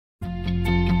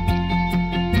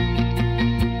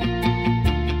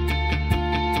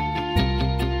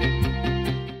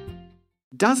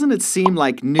Doesn't it seem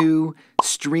like new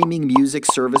streaming music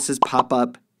services pop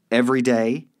up every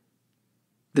day?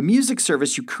 The music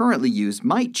service you currently use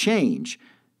might change,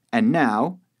 and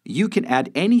now you can add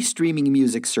any streaming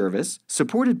music service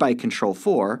supported by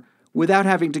Control4 without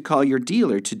having to call your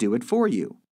dealer to do it for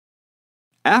you.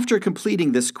 After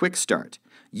completing this quick start,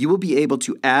 you will be able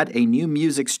to add a new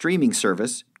music streaming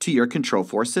service to your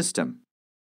Control4 system.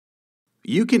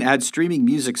 You can add streaming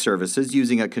music services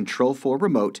using a Control4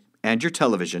 remote and your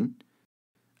television,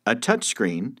 a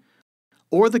touchscreen,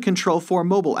 or the Control4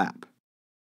 mobile app.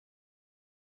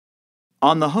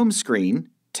 On the home screen,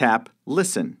 tap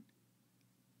Listen.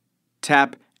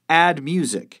 Tap Add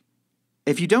Music.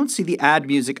 If you don't see the Add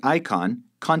Music icon,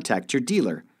 contact your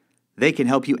dealer. They can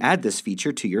help you add this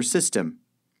feature to your system.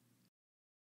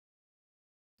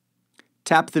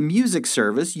 Tap the music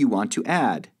service you want to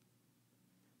add.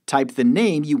 Type the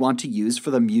name you want to use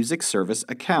for the music service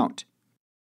account.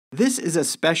 This is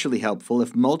especially helpful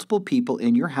if multiple people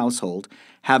in your household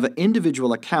have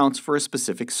individual accounts for a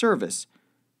specific service.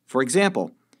 For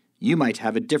example, you might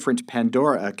have a different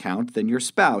Pandora account than your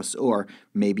spouse or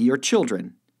maybe your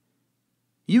children.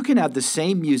 You can add the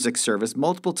same music service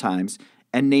multiple times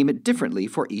and name it differently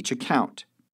for each account.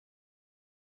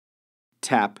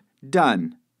 Tap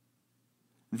Done.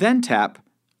 Then tap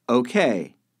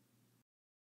OK.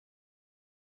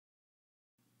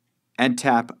 And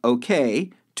tap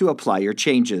OK to apply your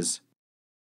changes.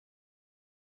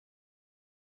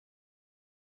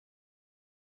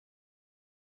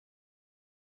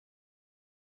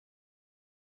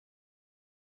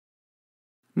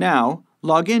 Now,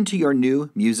 log in to your new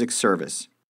music service.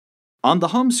 On the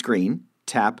home screen,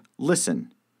 tap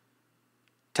Listen.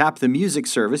 Tap the music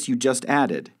service you just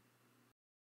added.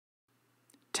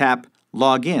 Tap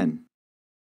Log In.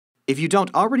 If you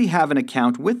don't already have an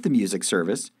account with the music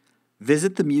service,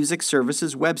 visit the music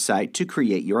service's website to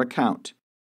create your account.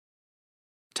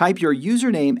 Type your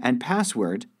username and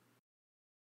password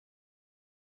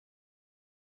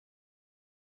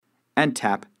and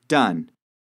tap Done.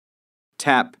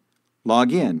 Tap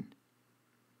Log In.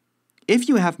 If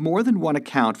you have more than one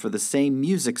account for the same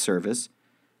music service,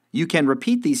 you can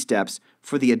repeat these steps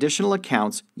for the additional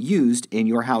accounts used in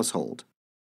your household.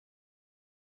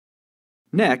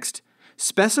 Next,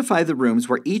 specify the rooms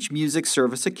where each music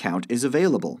service account is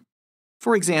available.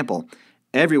 For example,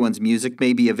 everyone's music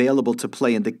may be available to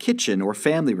play in the kitchen or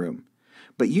family room,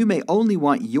 but you may only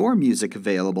want your music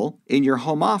available in your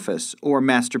home office or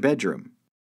master bedroom.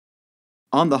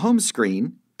 On the home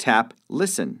screen, tap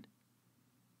Listen.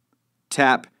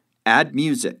 Tap Add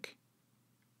Music.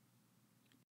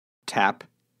 Tap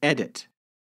Edit.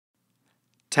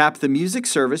 Tap the music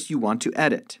service you want to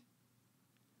edit.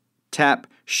 Tap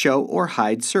Show or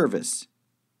Hide Service.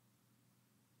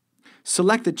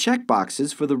 Select the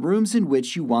checkboxes for the rooms in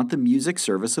which you want the music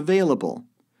service available.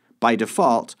 By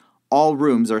default, all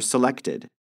rooms are selected.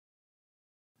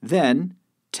 Then,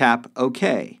 tap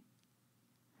OK.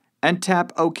 And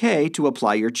tap OK to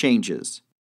apply your changes.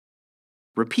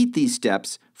 Repeat these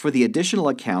steps for the additional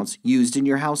accounts used in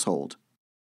your household.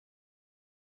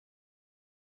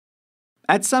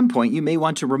 At some point, you may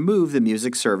want to remove the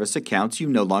music service accounts you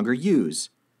no longer use.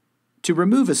 To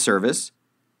remove a service,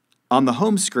 on the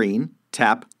home screen,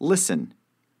 tap Listen.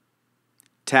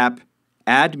 Tap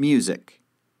Add Music.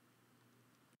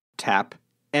 Tap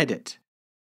Edit.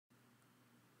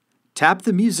 Tap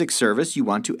the music service you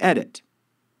want to edit.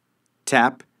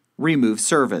 Tap Remove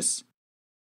Service.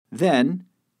 Then,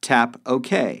 tap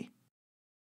OK.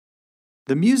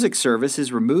 The music service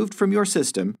is removed from your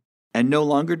system and no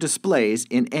longer displays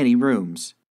in any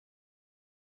rooms.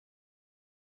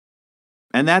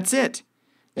 And that's it.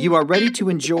 You are ready to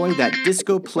enjoy that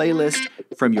disco playlist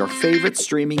from your favorite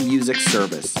streaming music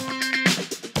service.